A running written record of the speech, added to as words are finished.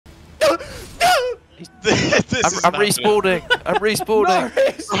I'm respawning. I'm respawning.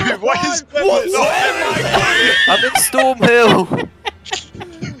 No, What is I'm in Storm Hill.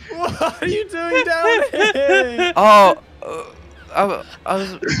 What are you doing down here? Oh, I was.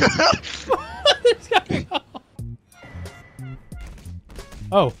 What is going on?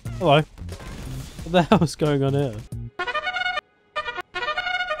 Oh, hello. What the hell is going on here?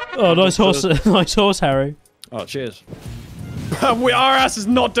 Oh, nice horse, nice horse, Harry. Oh, cheers. Our ass is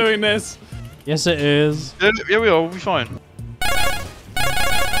not doing this. Yes, it is. Yeah, we are. We'll be fine.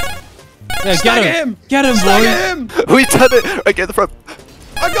 Yeah, Snag him! Get him, Snag boy! him! We done it. Right, get the front.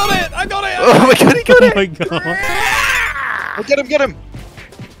 I got it! I got it! Oh my god, he got Oh it. my god. Oh, get him! Get him!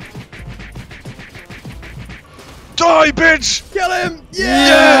 Die, bitch! Get him!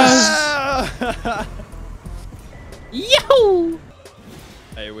 Yes! Yo!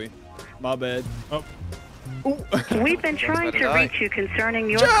 Hey, my bad. Oh. We've been trying to reach you concerning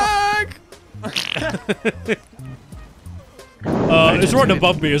your Jack! It's right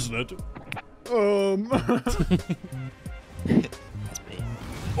above me, isn't it?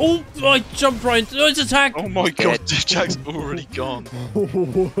 Oh, I jumped right into its attack! Oh my god, Jack's already gone.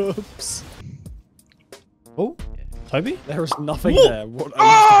 Whoops. Oh, Toby? There is nothing Whoa. there. What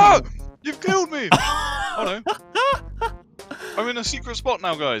Ah! You've killed me! Oh no. I'm in a secret spot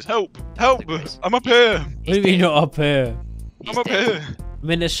now, guys. Help! Help! I'm up here! What do you mean you're up here? I'm up here! I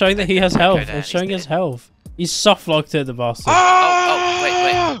mean, it's showing that he has health. down, It's showing he's his health. He's soft-locked it, the bastard. Ah!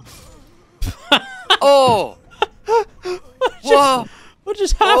 wait. Oh! Whoa! What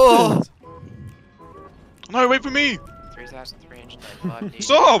just happened? No, wait for me! 3,395.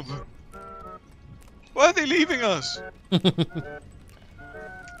 Stop! Why are they leaving us?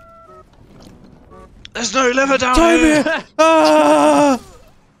 There's no lever down here! Toby! Ah!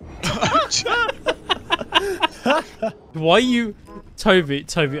 Why you... Toby,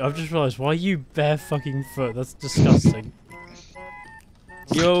 I've just realised, why are you bare fucking foot? That's disgusting.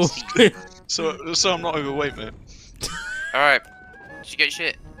 Yo. so I'm not overweight, mate. Alright. Did you get your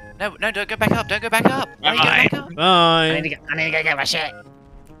shit? No, don't go back up. Don't go back up. Why are you going back up? Bye. I need to go get my shit.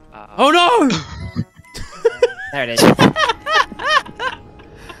 Oh no! There it is.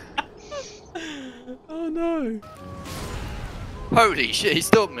 Oh no. Holy shit, he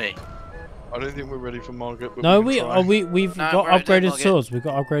stopped me. I don't think we're ready for Margaret. But No, we can try. we've No, got bro, don't upgraded log it. swords. We've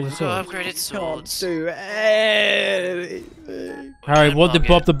got upgraded We've swords. got upgraded swords. Do anything. Harry, what did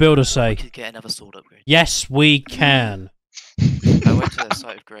Bob the Builder We say? could get another sword upgrade. Yes, we can. I went to the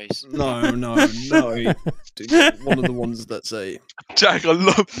site of grace. No. Dude, one of the ones that say. Jack, I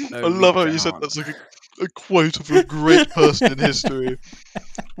love how you said that's like a quote of a great person in history.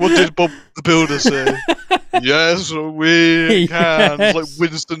 What did Bob the Builder say? Yes, we can. It's like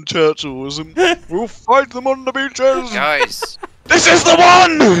Winston Churchill, wasn't it? We'll fight them on the beaches. Guys. This is the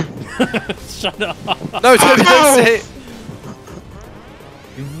one. Shut up. No, Toby, don't say it.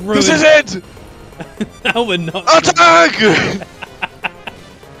 You This is ruined- it. No, we're not. Attack!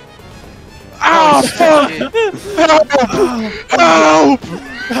 Ah, fuck! Help! Help!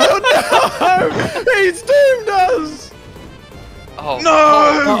 Oh no! He's doomed us! Oh.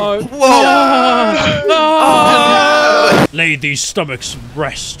 No! Whoa. Lay these stomachs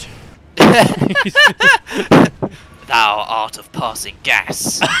rest. Thou art of passing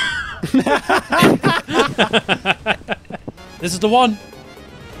gas. This is the one.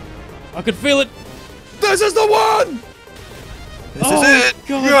 I could feel it. This is the one! This Oh, is it.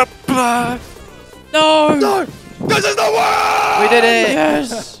 God. No. No! This is the one! We did it.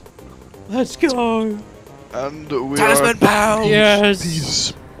 Yes. Let's go. And we Talisman pound. Yes.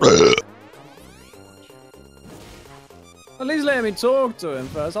 Peace. At least let me talk to him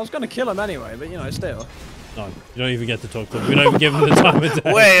first. I was going to kill him anyway, but you know, still. No, you don't even get to talk to him. We don't even give him the time of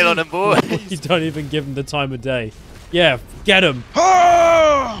day. Wail on him, boy. You don't even give him the time of day. Yeah, get him.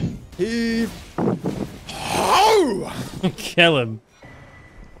 Ah! Kill him.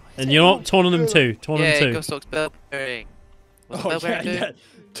 And you're not taunting him too. Taunt him Yeah, too. Ghost Dog's bell bearing. What's the Oh, bell bearing do? yeah.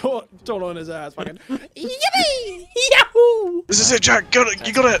 Torn on his ass. Fucking. Yippee! Yahoo! This is it, Jack. Got it.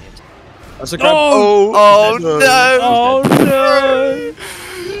 You got it. That's a grab. Oh! Oh no! Oh no!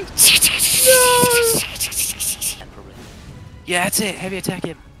 Yeah, that's it. Heavy attack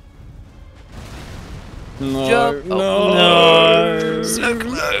him. No. Jump. No! So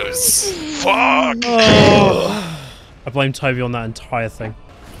close. Fuck. Oh. I blame Toby on that entire thing.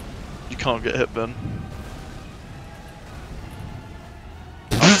 You can't get hit, Ben.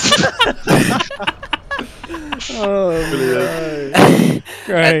 Oh, Brilliant. no.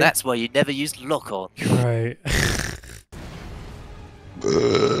 Great. And that's why you never used lock on. Great.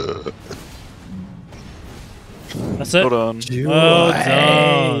 That's it. Hold on. Well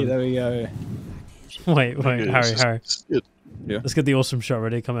done. There we go. Wait, Harry. It's good. Let's get the awesome shot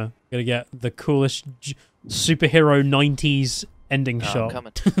ready. Come here. Gotta get the coolest superhero 90s ending Oh, I'm shot.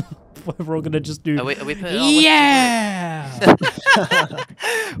 coming. We're all gonna just do. Are we putting it on? Yeah!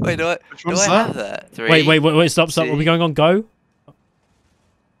 Wait, do I one's have that? 3. Wait, stop. Are we going on go?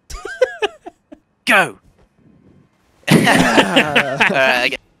 Go!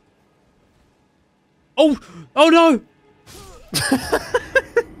 Alright, Oh no!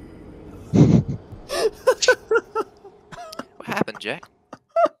 what happened, Jack?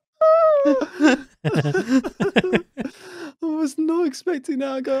 I was not expecting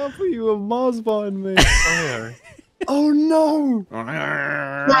that. I got up for you a Mars behind me. Oh no! What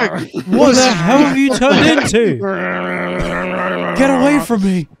the hell have you turned into? Get away from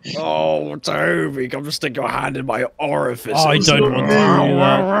me! Oh, Toby, come to stick your hand in my orifice. Oh, I don't want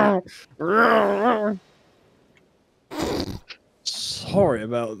to do that. Sorry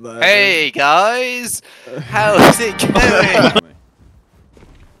about that. Hey guys! How's it going?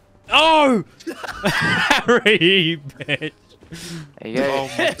 Oh! Harry, bitch. There you go. Oh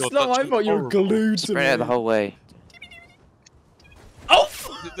my It's god, not that's my fault you're horrible. glued to Spread it out the me. whole way. Oh!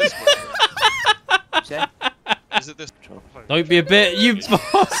 Is it this one? Jack? Is it this one? Don't be a bit, you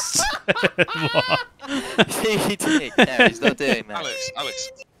bastard! What? He did. No, he's not doing that.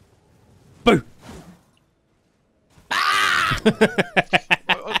 Alex. Boo!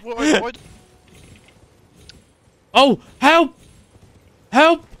 Why? Oh, help!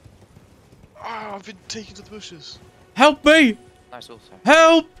 Help! Oh, I've been taken to the bushes. Help me! Nice also.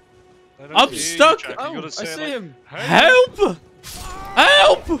 Help! I don't I'm hear you, stuck. Jack. You Oh, gotta I say, see like, him. Help!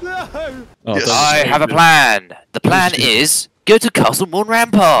 Help! No. Oh, Yes. I have a plan. The plan is go to Castle Morn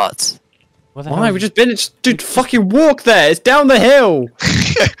Rampart. What the Why? hell? We just been. Dude, fucking walk there. It's down the hill.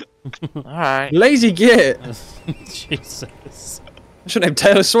 Alright. Lazy git. Jesus. I should name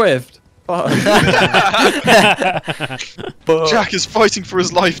Taylor Swift. Fuck. Jack is fighting for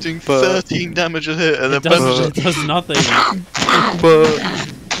his life, doing 13 damage a hit, and then It does nothing.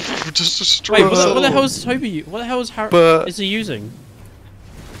 just destroy Wait, what the hell is Toby? What the hell is Harry? Is he using?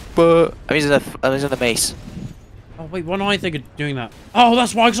 I'm using the mace. Oh wait, why don't I think of doing that? Oh,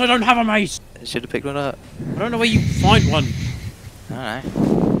 that's why, because I don't have a mace. I should have picked one up. I don't know where you find one. Alright.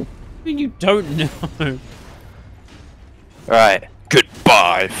 I mean, you don't know. Right.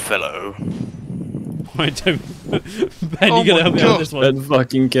 Goodbye, fellow. I don't. Ben, Oh you gotta my help me out God. with this one. Ben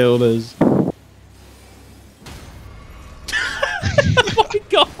fucking killed us. Oh my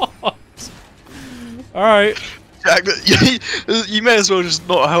god! Alright. Jack, you may as well just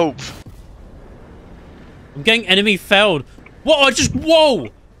not help. I'm getting enemy felled. What? I just. Whoa!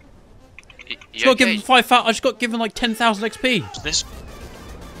 Just got given 5,000. I just got given like 10,000 XP. This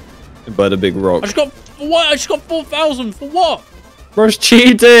By the big rock. I just got. What? I just got 4,000. For what? Bro's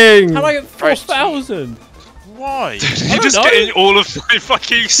cheating. How do I get 4,000? Why? don't You're just know. getting all of my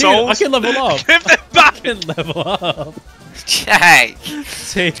fucking Dude, I souls. can level up. Give them I back! can level up. Jack!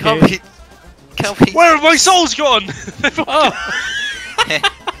 See, Can't be... Where have my souls gone? Oh.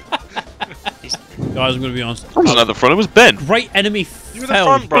 Guys, I'm gonna be honest. I wasn't at the front, it was Ben. Great enemy You were the felled.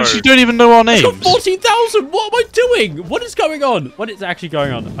 front, bro. you don't even know our I names. got 14,000. What am I doing? What is going on? What is actually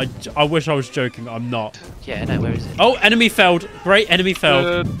going on? I wish I was joking. I'm not. Yeah, no, where is it? Oh, enemy felled. Great enemy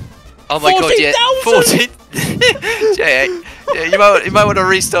felled. Oh my god, yeah. 14,000! 14. Jack, yeah, you might want to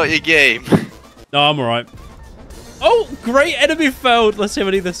restart your game. No, I'm alright. Oh, great enemy felled. Let's see how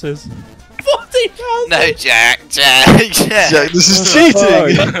many this is. 14,000. No, Jack. Jack, this is cheating.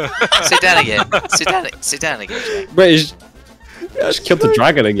 Sit down again. Sit down again, Jack. Wait, I just killed the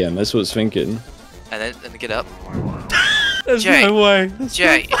dragon again. That's what it's thinking. And then get up. There's Jay. no way.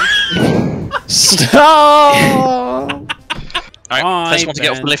 Jack. Stop! Alright, first Hi, one to get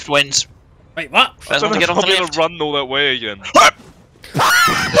off the Ben. lift wins. Wait, what? First one to get off the lift. run all that way again.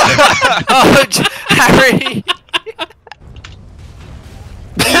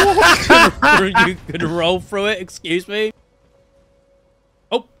 Oh, Harry. You could roll through it. Excuse me.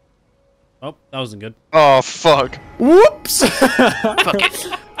 Oh. Oh, that wasn't good. Oh fuck. Whoops! Fuck it.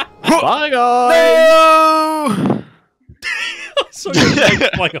 Bye, guys! No! So you're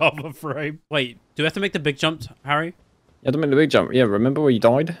like half a frame. Wait, do we have to make the big jump, Harry? Yeah, don't make the big jump. Yeah, remember where you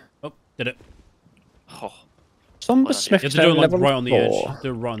died? Oh, did it. Oh. Somber Smith You have to do it like level right on the 4. edge. Do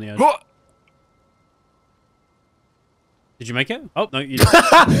it right on the edge. What? Did you make it? Oh, no, you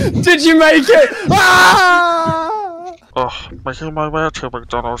didn't. Did you make it? Ah! Oh, making my way to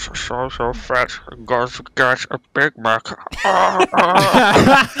McDonald's, so fat, I'm going to get a Big Mac.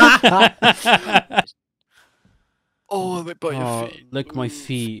 Oh, my bite your Oh, feet. lick my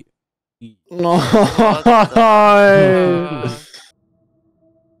feet. No.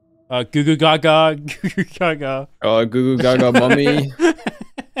 Goo goo gaga, goo goo gaga. Oh, goo goo gaga, mummy.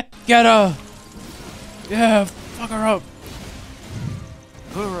 Get her! Yeah, fuck her up.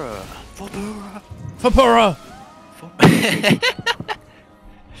 Hoorah! For Hoorah! Fapura!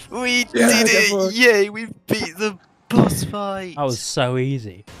 We Yeah, did go for it! it. Yay, we beat the boss fight! That was so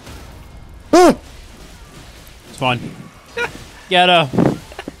easy. Ah! It's fine. Get her!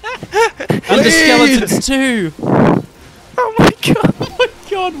 And the skeletons too! Oh my god! Oh my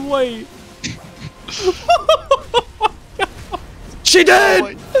god, wait! She did!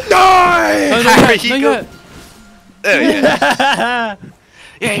 Oh Die! No, Harry, no, you no, There we go.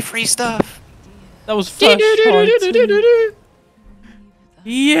 Yay, free stuff! that was first try too.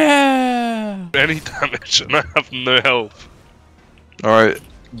 Yeah! Any damage and I have no health. Alright,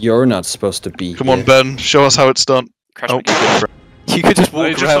 You're not supposed to be come on, here. Ben. Show us how it's done. Crash Oh, me. You could just I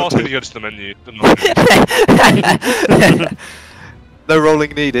walk just around. asked me to go to the menu. Didn't I? No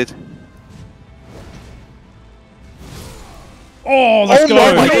rolling needed. Oh, let's go!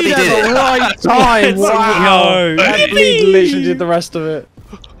 my God, he did it. Right time! Wow! Yo! That bleed literally did the rest of it.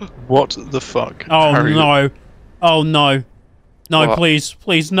 What the fuck? Oh Harry? no! Oh no! No, What? please,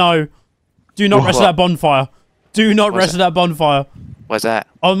 please, no! Do not rest at What? that bonfire! Do not What's rest at that bonfire! Where's that?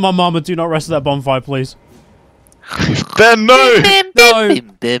 Oh my mama, do not rest at that bonfire, please! Ben, no! No! I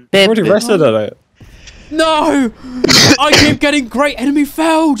already rested at it. No! I keep getting great enemy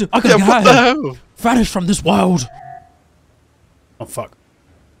felled! I Yeah, can what the hell? vanish from this world! Oh fuck.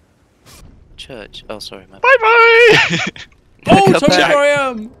 Church. Oh, sorry, man. Bye bye! Oh, Come tell me back. where I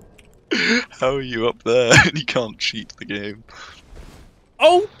am! How are you up there? You can't cheat the game.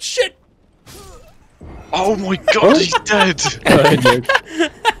 Oh shit! Oh my god, he's dead!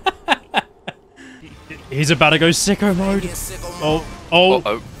 He's about to go sicko mode. Oh, oh,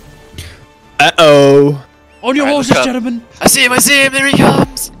 Uh-oh. Uh-oh. on your Right, horses, look up. gentlemen! I see him, there he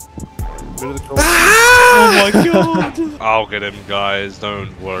comes! Oh my god! I'll get him, guys.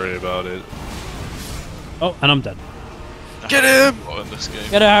 Don't worry about it. Oh, and I'm dead. Get him! Not in this game.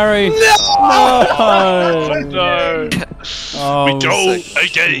 Get it, Harry! No! No! Oh, We go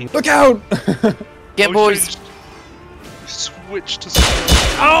again! Look out! Get Oh, boys! shit. Switch to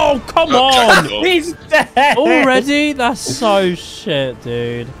Oh, come Okay. on! He's dead! Already? That's so shit,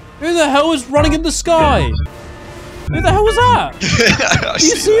 dude. Who the hell is running in the sky? Who the hell was that? I Do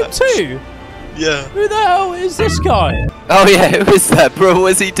you see him too? Yeah, Who the hell is this guy? Oh yeah, who is that, bro?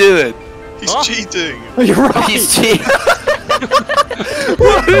 What's he doing? he's cheating. You're right! He's cheating!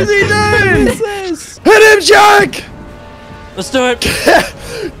 What is he doing? What is this? Hit him, Jack! Let's do it.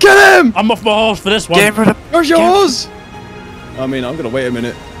 Get him! I'm off my horse for this one. Get rid of Where's yours? I mean, I'm gonna wait a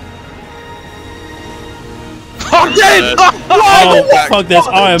minute. I'm dead! Oh, fuck this.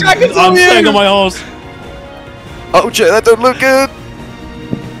 I'm staying on my horse. Oh, Jack, that don't look good!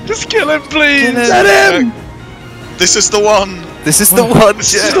 Just kill him, please! Get him! This is the one! This is the one,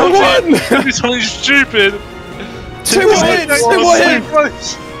 This is Jack! the one! It's something stupid! Two more hits! Two more hits!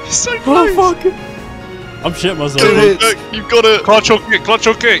 close! He's so Oh, close! fuck. I'm shit myself. Get it. Look, you've got it! Clutch or kick, clutch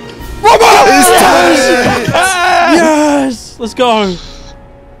or kick! Yes! Let's go.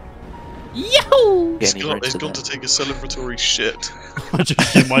 Yahoo! He's gone to take a celebratory shit. I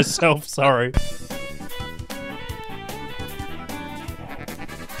just shit myself, sorry.